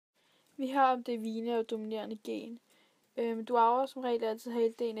Vi har om det vigende og dominerende gen. Du arver som regel altid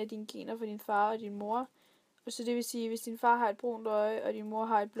halvdelen af dine gener fra din far og din mor. Og så det vil sige, at hvis din far har et brunt øje, og din mor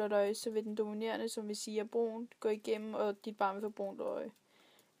har et blåt øje, så vil den dominerende, som vi siger brunt, gå igennem, og dit barn vil få brunt øje.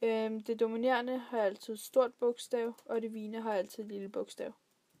 Det dominerende har altid et stort bogstav, og det vigende har altid et lille bogstav.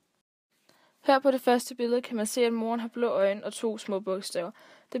 Her på det første billede kan man se, at moren har blå øjne og 2 små bogstaver.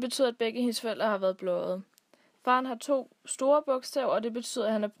 Det betyder, at begge hendes forældre har været blåøjede. Faren har 2 store bogstaver, og det betyder,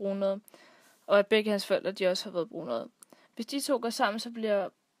 at han er brunøjet, og at begge hans forældre de også har været brunøjede. Hvis de 2 går sammen, så bliver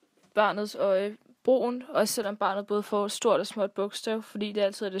barnets øje brunt, også selvom barnet både får et stort og småt bogstav, fordi det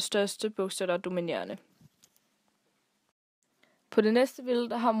altid er det største bogstav, der er dominerende. På det næste billede,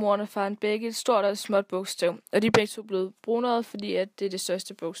 der har moren og faren begge et stort og et småt bogstav, og de er begge 2 blevet brunøjede, fordi at det er det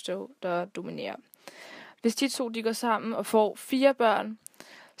største bogstav, der dominerer. Hvis de 2 de går sammen og får 4 børn,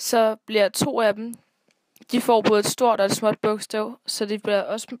 så bliver 2 af dem, de får både et stort og et småt bogstav, så de bliver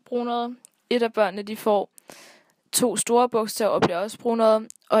også brunøjede. Et af børnene de får 2 store bogstaver og bliver også brunøjede,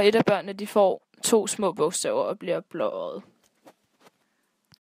 og et af børnene de får 2 små bogstaver og bliver blåøjede.